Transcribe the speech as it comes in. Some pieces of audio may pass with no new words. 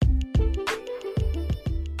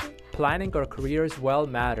Planning our careers well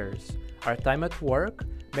matters. Our time at work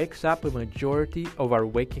makes up a majority of our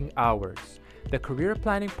waking hours. The Career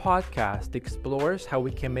Planning Podcast explores how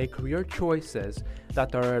we can make career choices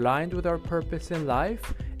that are aligned with our purpose in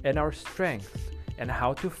life and our strengths, and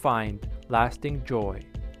how to find lasting joy.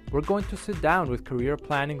 We're going to sit down with career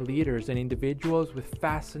planning leaders and individuals with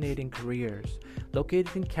fascinating careers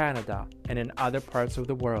located in Canada and in other parts of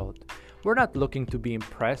the world. We're not looking to be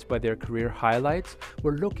impressed by their career highlights.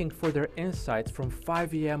 We're looking for their insights from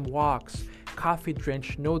 5 a.m. walks,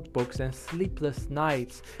 coffee-drenched notebooks, and sleepless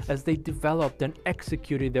nights as they developed and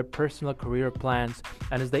executed their personal career plans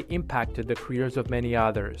and as they impacted the careers of many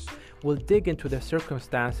others. We'll dig into the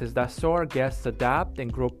circumstances that saw our guests adapt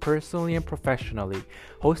and grow personally and professionally.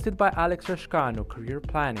 Hosted by Alex Rashkano, Career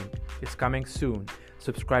Planning is coming soon.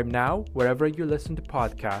 Subscribe now wherever you listen to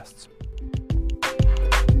podcasts.